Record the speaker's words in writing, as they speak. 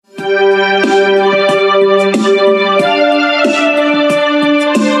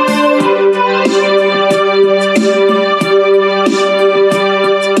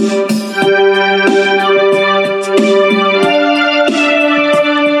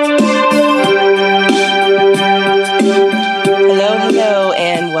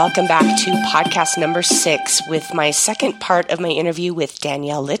welcome back to podcast number 6 with my second part of my interview with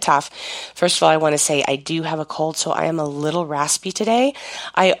Danielle Litthoff. First of all, I want to say I do have a cold, so I am a little raspy today.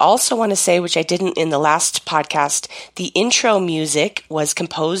 I also want to say, which I didn't in the last podcast, the intro music was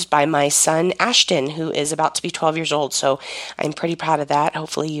composed by my son Ashton, who is about to be 12 years old, so I'm pretty proud of that.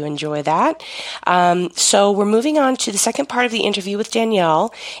 Hopefully you enjoy that. So we're moving on to the second part of the interview with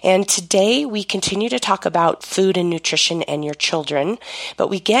Danielle, and today we continue to talk about food and nutrition and your children, but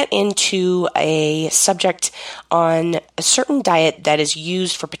we get into a subject on a certain diet that is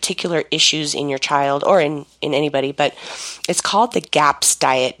used for particular issues in your child or in anybody, but it's called the GAPS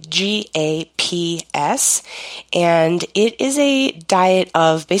diet, GAPS, and it is a diet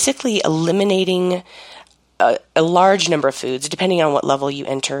of basically eliminating a large number of foods, depending on what level you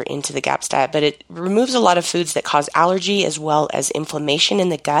enter into the GAPS diet, but it removes a lot of foods that cause allergy as well as inflammation in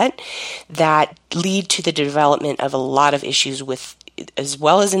the gut that lead to the development of a lot of issues with, as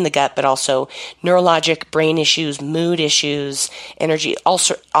well as in the gut, but also neurologic, brain issues, mood issues, energy,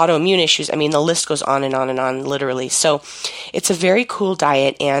 also autoimmune issues. I mean, the list goes on and on and on, literally. So it's a very cool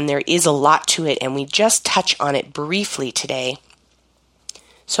diet, and there is a lot to it, and we just touch on it briefly today.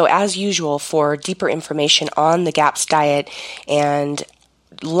 So as usual, for deeper information on the GAPS diet and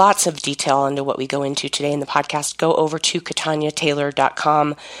lots of detail into what we go into today in the podcast, go over to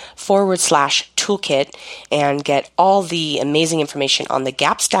KatanyaTaylor.com/toolkit and get all the amazing information on the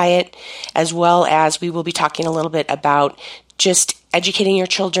GAPS diet, as well as we will be talking a little bit about just educating your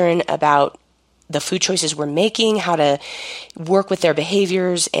children about the food choices we're making, how to work with their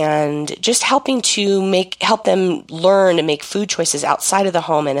behaviors, and just helping to help them learn to make food choices outside of the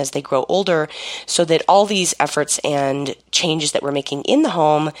home and as they grow older, so that all these efforts and changes that we're making in the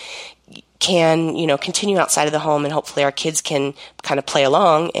home can, continue outside of the home, and hopefully our kids can kind of play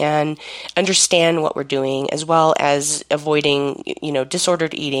along and understand what we're doing, as well as avoiding,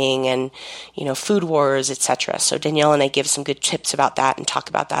 disordered eating and, food wars, etc. So Danielle and I give some good tips about that and talk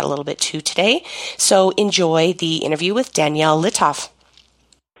about that a little bit too today. So enjoy the interview with Danielle Litthoff.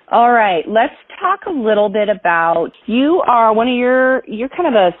 All right, let's talk a little bit about, you're kind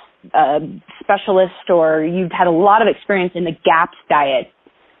of a specialist, or you've had a lot of experience in the GAPS diet.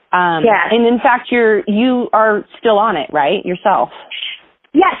 Yes. And in fact, you are still on it, right, yourself?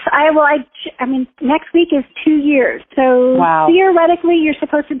 Yes, I mean, next week is 2 years. So wow. Theoretically, you're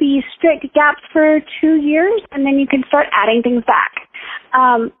supposed to be strict GAPS for 2 years, and then you can start adding things back.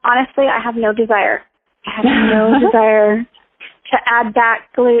 Honestly, I have no desire. I have no desire to add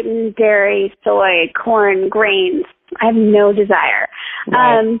back gluten, dairy, soy, corn, grains. I have no desire.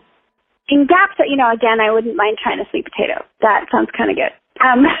 Right. In GAPS, again, I wouldn't mind trying a sweet potato. That sounds kind of good.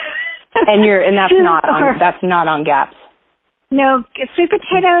 And that's not on GAPS. No, sweet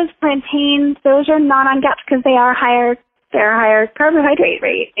potatoes, plantains, those are not on GAPS because they're a higher carbohydrate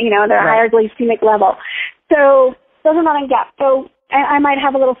rate. They're a higher glycemic level. So those are not on GAPS. So I might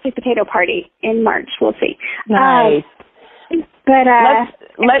have a little sweet potato party in March. We'll see. Nice. But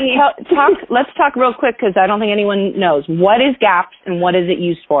let's talk real quick, because I don't think anyone knows. What is GAPS and what is it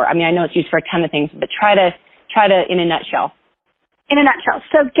used for? I mean, I know it's used for a ton of things, but try to in a nutshell. In a nutshell,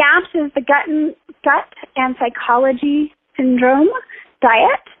 so GAPS is the gut and psychology syndrome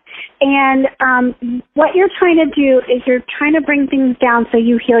diet, and what you're trying to do is you're trying to bring things down so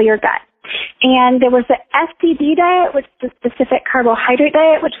you heal your gut. And there was the STD diet, which is the specific carbohydrate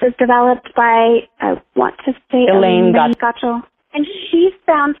diet, which was developed by, I want to say, Elaine Gottschall. And she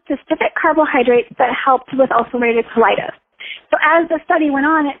found specific carbohydrates that helped with ulcerative colitis. So as the study went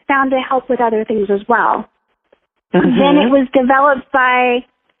on, it found to help with other things as well. Mm-hmm. Then it was developed by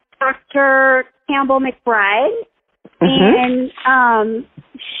Dr. Campbell McBride, and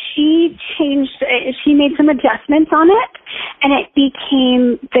she made some adjustments on it, and it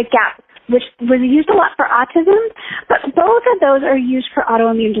became the GAPS, which was used a lot for autism, but both of those are used for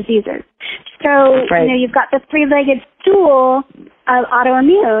autoimmune diseases. So, you've got the three-legged stool of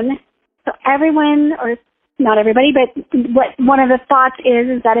autoimmune, so everyone, or not everybody, but one of the thoughts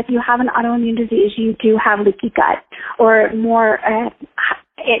is that if you have an autoimmune disease, you do have leaky gut or more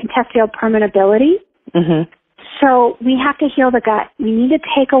intestinal permeability. Mm-hmm. So we have to heal the gut. We need to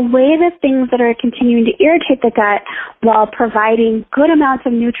take away the things that are continuing to irritate the gut while providing good amounts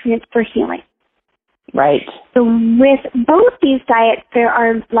of nutrients for healing. Right. So with both these diets, there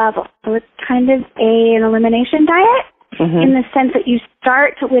are levels. So it's kind of an elimination diet. Mm-hmm. In the sense that you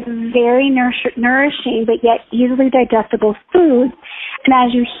start with very nourishing but yet easily digestible foods, and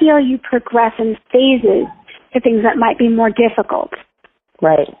as you heal, you progress in phases to things that might be more difficult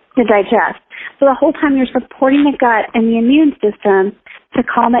to digest. So the whole time you're supporting the gut and the immune system to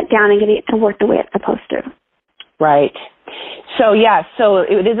calm it down and get it to work the way it's supposed to. Right. So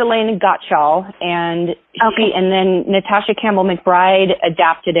it is Elaine Gottschall, and and then Natasha Campbell McBride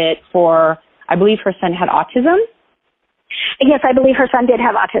adapted it for, I believe her son had autism. Yes, I believe her son did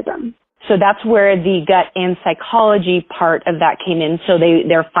have autism. So that's where the gut and psychology part of that came in. So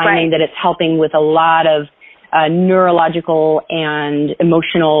they're finding that it's helping with a lot of neurological and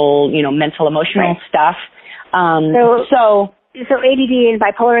emotional, mental, emotional stuff. So ADD and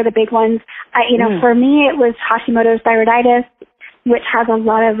bipolar are the big ones. For me, it was Hashimoto's thyroiditis, which has a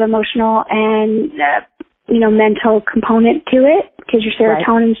lot of emotional and, mental component to it because your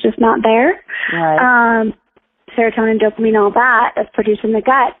serotonin's just not there. Right. Serotonin, dopamine, all that that's produced in the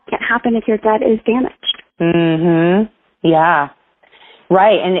gut can't happen if your gut is damaged. Mm-hmm. Yeah.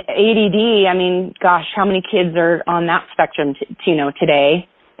 Right. And ADD, I mean, gosh, how many kids are on that spectrum, today?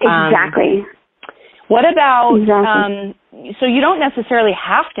 Exactly. What about, so you don't necessarily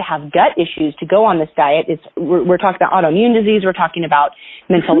have to have gut issues to go on this diet. We're talking about autoimmune disease. We're talking about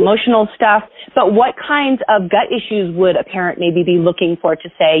mental, emotional stuff. But what kinds of gut issues would a parent maybe be looking for to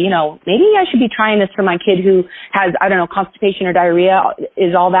say, maybe I should be trying this for my kid who has, constipation or diarrhea?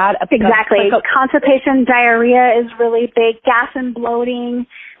 Is all that? Exactly. Constipation, diarrhea is really big. Gas and bloating,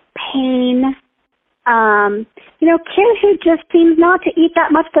 pain. Kid who just seems not to eat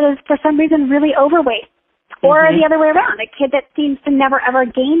that much but is for some reason really overweight. Or the other way around, a kid that seems to never ever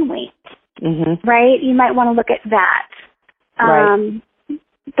gain weight. Right? You might want to look at that.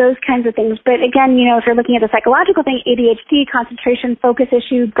 Those kinds of things. But again, if you're looking at the psychological thing, ADHD, concentration, focus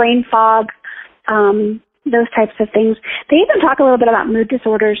issue, brain fog, those types of things. They even talk a little bit about mood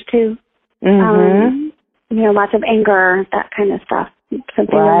disorders too. Lots of anger, that kind of stuff.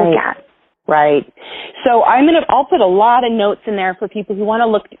 Something to look at. Right. So I'll put a lot of notes in there for people who want to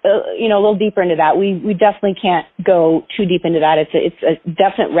look, a little deeper into that. We definitely can't go too deep into that. It's a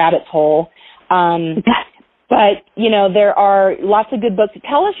definite rabbit hole. But, there are lots of good books.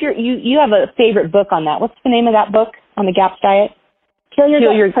 Tell us you have a favorite book on that. What's the name of that book on the GAPS diet? Kill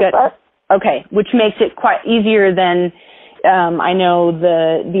Your Gut. Okay. Which makes it quite easier than, I know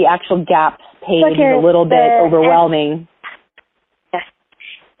the actual GAPS page is a little bit overwhelming.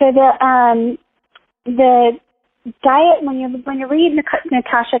 So the diet, when you read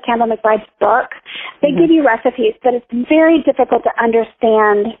Natasha Campbell McBride's book, they give you recipes, but it's very difficult to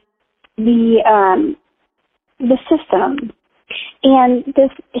understand the system. And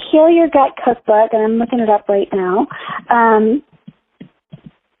this Heal Your Gut cookbook, and I'm looking it up right now.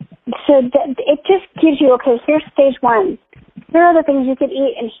 It just gives you, here's stage 1. Here are the things you could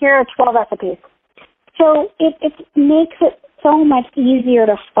eat, and here are 12 recipes. So it makes it so much easier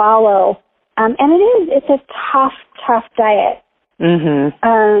to follow. And it's a tough diet.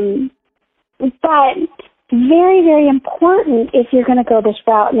 But very, very important if you're going to go this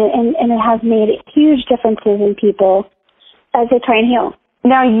route, and it has made huge differences in people as they try and heal.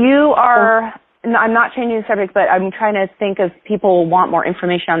 Now you are, I'm not changing the subject, but I'm trying to think of people who want more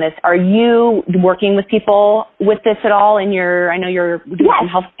information on this. Are you working with people with this at all? I know you're doing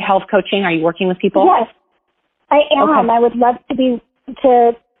some health coaching. Are you working with people? Yes. I am. Okay. I would love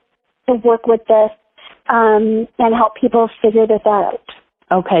to work with this and help people figure this out.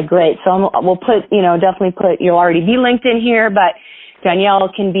 Okay, great. So we'll put, you'll already be linked in here, but Danielle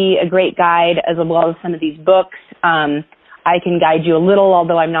can be a great guide as well as some of these books. I can guide you a little,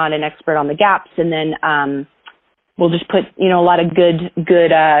 although I'm not an expert on the GAPS, and then we'll just put, a lot of good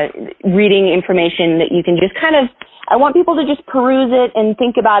reading information that you can just I want people to just peruse it and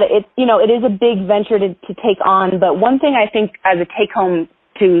think about it. It is a big venture to take on, but one thing I think as a take-home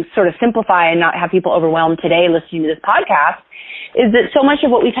to sort of simplify and not have people overwhelmed today listening to this podcast is that so much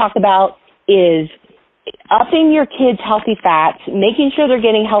of what we talk about is upping your kids' healthy fats, making sure they're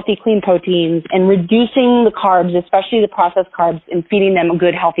getting healthy, clean proteins, and reducing the carbs, especially the processed carbs, and feeding them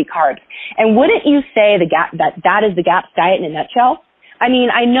good, healthy carbs. And wouldn't you say that is the GAPS diet in a nutshell? I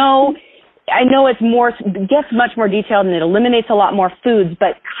mean, I know it gets much more detailed and it eliminates a lot more foods,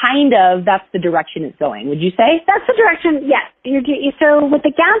 but that's the direction it's going. Would you say? That's the direction, yes. So with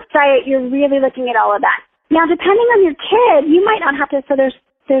the GAPS diet, you're really looking at all of that. Now, depending on your kid, you might not have to, so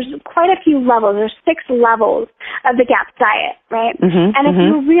there's quite a few levels. There's 6 levels of the GAPS diet, right? And if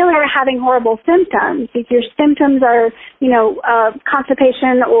you really are having horrible symptoms, if your symptoms are,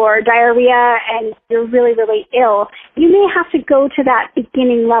 constipation or diarrhea and you're really, really ill, you may have to go to that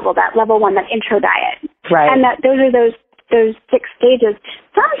beginning level, that level 1, that intro diet. Right. And those are those 6 stages.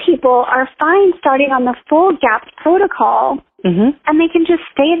 Some people are fine starting on the full GAPS protocol and they can just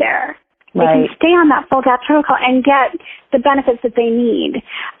stay there. They can stay on that full GAPS protocol and get the benefits that they need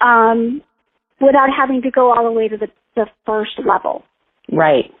without having to go all the way to the first level.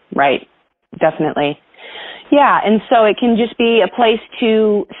 Right. Definitely. Yeah, and so it can just be a place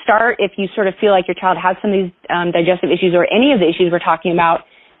to start if you sort of feel like your child has some of these digestive issues or any of the issues we're talking about.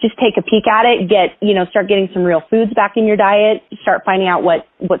 Just take a peek at it, start getting some real foods back in your diet, start finding out what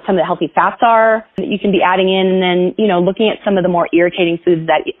some of the healthy fats are that you can be adding in, and then, looking at some of the more irritating foods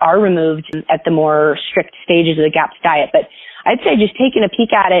that are removed at the more strict stages of the GAPS diet. But I'd say just taking a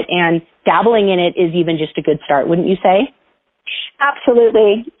peek at it and dabbling in it is even just a good start, wouldn't you say?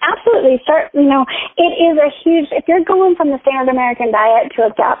 Absolutely. Start, it is a huge, if you're going from the standard American diet to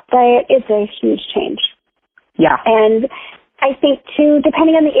a GAPS diet, it's a huge change. Yeah. And I think, too,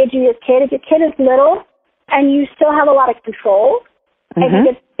 depending on the age of your kid, if your kid is little and you still have a lot of control, I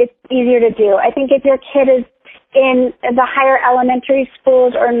think it's easier to do. I think if your kid is in the higher elementary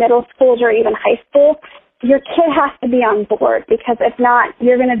schools or middle schools or even high school, your kid has to be on board, because if not,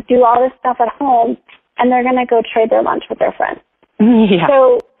 you're going to do all this stuff at home and they're going to go trade their lunch with their friends. Yeah.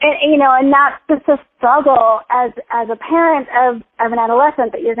 So, and that's just a struggle as a parent of an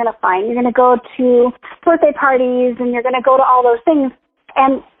adolescent that you're going to find. You're going to go to birthday parties and you're going to go to all those things.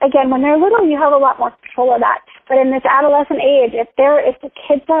 And again, when they're little, you have a lot more control of that. But in this adolescent age, if the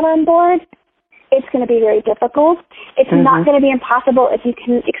kid's not on board, it's going to be very difficult. It's not going to be impossible if you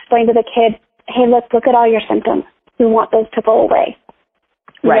can explain to the kid, hey, look at all your symptoms. We want those to go away.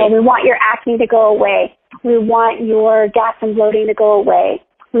 Right. We want your acne to go away. We want your gas and bloating to go away.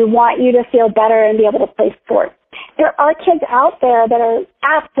 We want you to feel better and be able to play sports. There are kids out there that are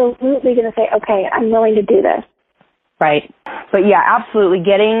absolutely going to say, okay, I'm willing to do this. Right. But yeah, absolutely.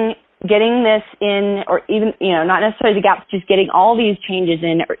 Getting this in, or even, not necessarily the GAPS, just getting all these changes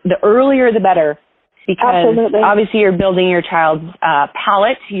in, the earlier the better. Because obviously you're building your child's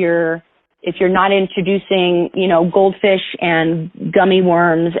palate. If you're not introducing, goldfish and gummy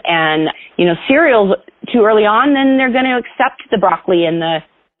worms and, cereals too early on, then they're going to accept the broccoli and the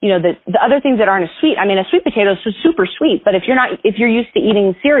other things that aren't as sweet. I mean, a sweet potato is super sweet, but if you're used to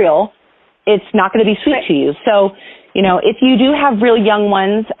eating cereal, it's not going to be sweet to you. So, if you do have real young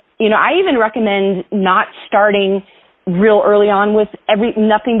ones, I even recommend not starting real early on with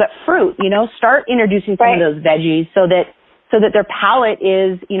nothing but fruit. Start introducing some of those veggies so that their palate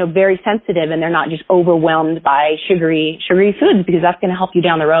is, very sensitive and they're not just overwhelmed by sugary foods, because that's going to help you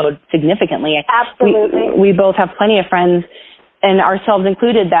down the road significantly. Absolutely. We both have plenty of friends, and ourselves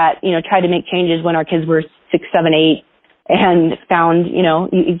included, that, tried to make changes when our kids were 6, 7, 8, and found,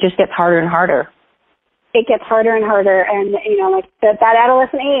 it just gets harder and harder. It gets harder and harder. And, like that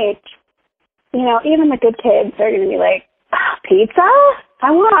adolescent age, even the good kids are going to be like, pizza?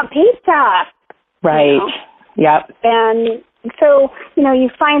 I want pizza. Right. Yep. And so, you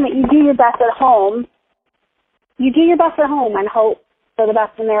find that you do your best at home. You do your best at home and hope for the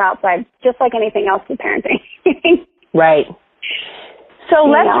best when they're outside, just like anything else in parenting. Right. So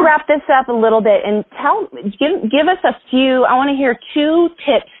let's wrap this up a little bit and give us a few. I want to hear 2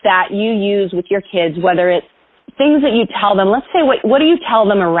 tips that you use with your kids, whether it's things that you tell them. Let's say, what do you tell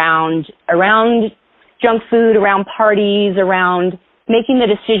them around junk food, around parties, around making the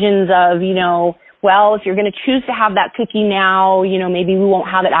decisions of, well, if you're going to choose to have that cookie now, maybe we won't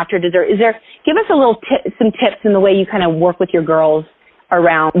have it after dessert. Give us a little some tips in the way you kind of work with your girls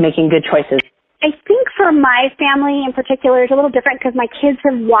around making good choices. I think for my family in particular, it's a little different because my kids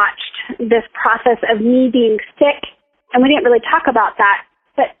have watched this process of me being sick, and we didn't really talk about that.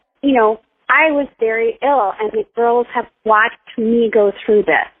 But, I was very ill, and the girls have watched me go through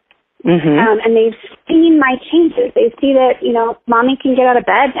this. And they've seen my changes. They see that, mommy can get out of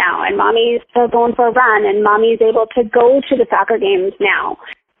bed now, and mommy's still going for a run, and mommy's able to go to the soccer games now.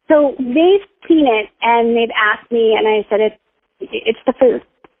 So they've seen it, and they've asked me, and I said, it's the food.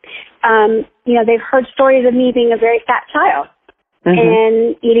 They've heard stories of me being a very fat child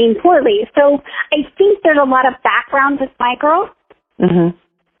and eating poorly. So I think there's a lot of background with my girls.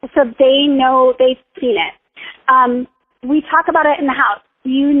 So they know, they've seen it. We talk about it in the house.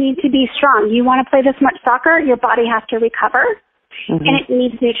 You need to be strong. You want to play this much soccer, your body has to recover, and it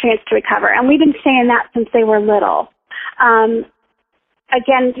needs nutrients to recover. And we've been saying that since they were little.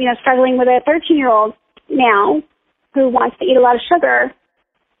 Again, struggling with a 13-year-old now who wants to eat a lot of sugar,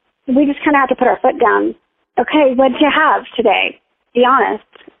 we just kind of have to put our foot down. Okay, what did you have today? Be honest.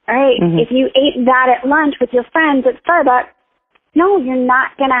 All right, if you ate that at lunch with your friends at Starbucks, no, you're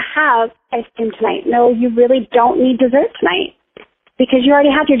not going to have ice cream tonight. No, you really don't need dessert tonight, because you already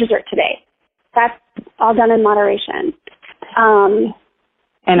had your dessert today. That's all done in moderation. And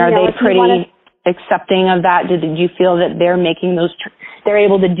are they pretty accepting of that? Did you feel that they're making they're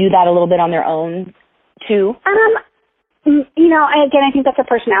able to do that a little bit on their own too? Again, I think that's a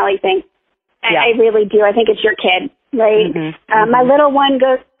personality thing. I really do. I think it's your kid, right? My little one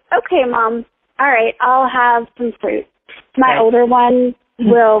goes, okay, Mom, all right, I'll have some fruit. My older one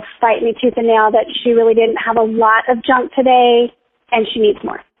will fight me tooth and nail that she really didn't have a lot of junk today and she needs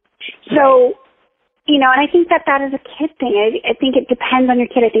more. So, you know, and I think that is a kid thing. I think it depends on your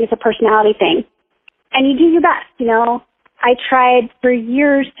kid. I think it's a personality thing. And you do your best, you know. I tried for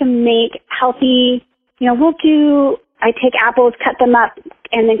years to make healthy, you know, I take apples, cut them up,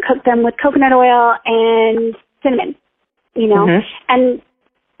 and then cook them with coconut oil and cinnamon, you know. And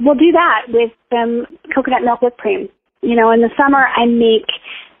we'll do that with coconut milk whipped cream. You know, in the summer, I make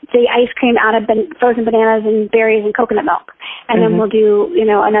the ice cream out of frozen bananas and berries and coconut milk. And then we'll do, you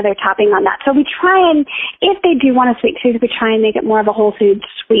know, another topping on that. So we try and, if they do want a sweet tooth, we try and make it more of a whole food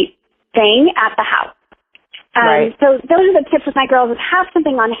sweet thing at the house. So those are the tips with my girls, is have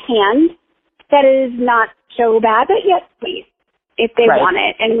something on hand that is not so bad, but yet sweet if they want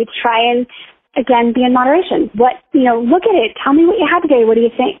it. And we try and, again, be in moderation. You know, look at it. Tell me what you had today. What do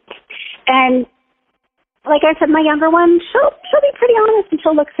you think? And like I said, my younger one, she'll be pretty honest and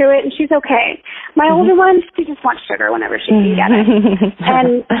she'll look through it and she's okay. My older one, she just wants sugar whenever she can get it.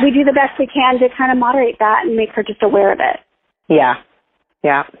 And we do the best we can to kind of moderate that and make her just aware of it. Yeah.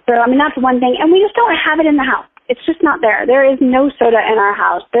 Yeah. So, I mean, that's one thing. And we just don't have it in the house. It's just not there. There is no soda in our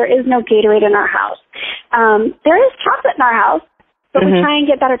house. There is no Gatorade in our house. There is chocolate in our house, but we try and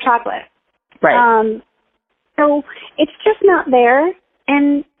get better chocolate. Right. So it's just not there.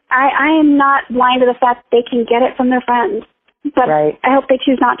 And I am not blind to the fact they can get it from their friends, but I hope they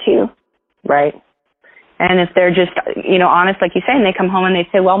choose not to. Right. And if they're just, you know, honest, like you say, and they come home and they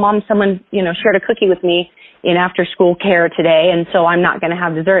say, well, Mom, someone, you know, shared a cookie with me in after school care today, and so I'm not going to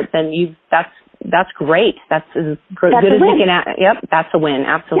have dessert, then that's great. That's as good as you can. Yep, that's a win.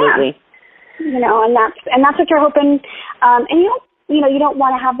 Absolutely. Yeah. You know, and that's what you're hoping. And you don't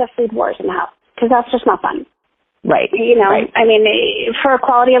want to have the food wars in the house, because that's just not fun. Right. You know, I mean, for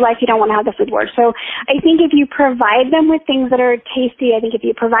quality of life, you don't want to have the food wars. So I think if you provide them with things that are tasty, I think if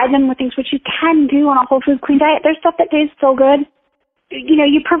you provide them with things which you can do on a whole food clean diet, there's stuff that tastes so good. You know,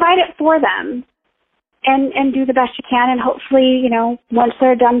 you provide it for them and do the best you can. And hopefully, you know, once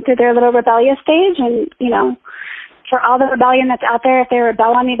they're done through their little rebellious stage, and, you know, for all the rebellion that's out there, if they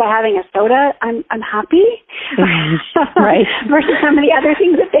rebel on me by having a soda, I'm happy. Right. Versus some of the other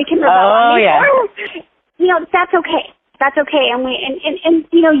things that they can rebel on me for. You know, that's okay. That's okay. And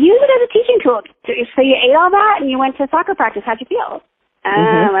you know, use it as a teaching tool. So you ate all that and you went to soccer practice. How'd you feel?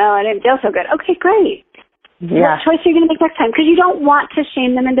 Well, I didn't feel so good. Okay, great. Yeah. What choice are you going to make next time? Because you don't want to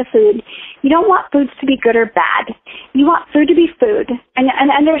shame them into food. You don't want foods to be good or bad. You want food to be food and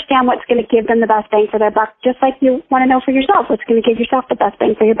understand what's going to give them the best bang for their buck, just like you want to know for yourself what's going to give yourself the best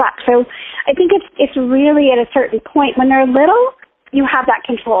bang for your buck. So I think it's really at a certain point when they're little, you have that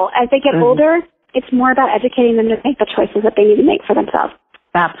control. As they get older, it's more about educating them to make the choices that they need to make for themselves.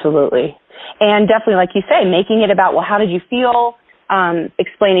 Absolutely. And definitely, like you say, making it about, well, how did you feel?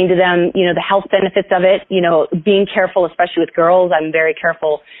 Explaining to them, you know, the health benefits of it, you know, being careful, especially with girls. I'm very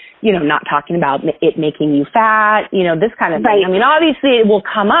careful, you know, not talking about it making you fat, you know, this kind of thing. I mean, obviously it will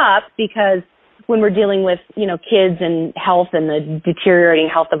come up because when we're dealing with, you know, kids and health and the deteriorating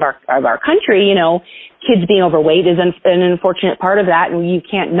health of our country, you know, kids being overweight is an unfortunate part of that. And you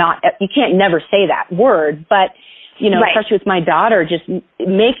can't never say that word, but you know, especially with my daughter, just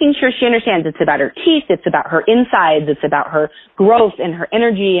making sure she understands it's about her teeth, it's about her insides, it's about her growth and her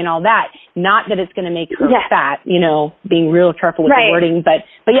energy and all that. Not that it's going to make her fat, you know, being real careful with the wording, but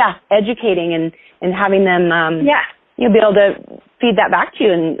yeah, educating and having them, you know, be able to feed that back to you.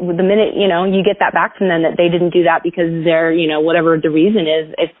 And the minute, you know, you get that back from them that they didn't do that because they're, you know, whatever the reason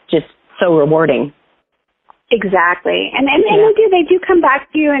is, it's just so rewarding. Exactly. And they do come back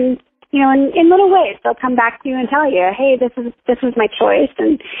to you, and you know, in little ways, they'll come back to you and tell you, hey, this was my choice.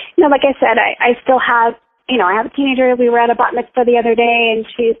 And, you know, like I said, I still have, you know, I have a teenager. We were at a bat mitzvah the other day, and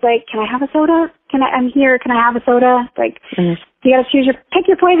she's like, can I have a soda? I'm here. Can I have a soda? Like, you got to pick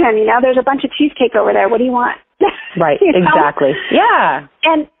your poison. You know, there's a bunch of cheesecake over there. What do you want? Right. You know? Exactly. Yeah.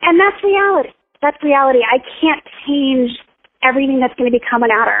 And that's reality. That's reality. I can't change everything that's going to be coming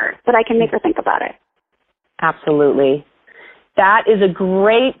at her, but I can make her think about it. Absolutely. That is a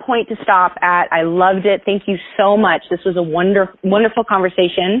great point to stop at. I loved it. Thank you so much. This was a wonderful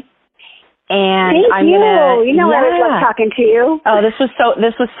conversation. And Thank you. You know, I love talking to you. Oh, this was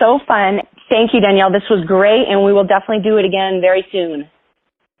so fun. Thank you, Danielle. This was great, and we will definitely do it again very soon.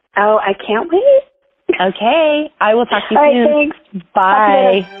 Oh, I can't wait. Okay. I will talk to you soon. All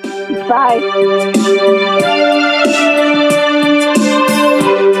right, thanks. Bye.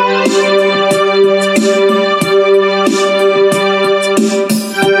 Bye.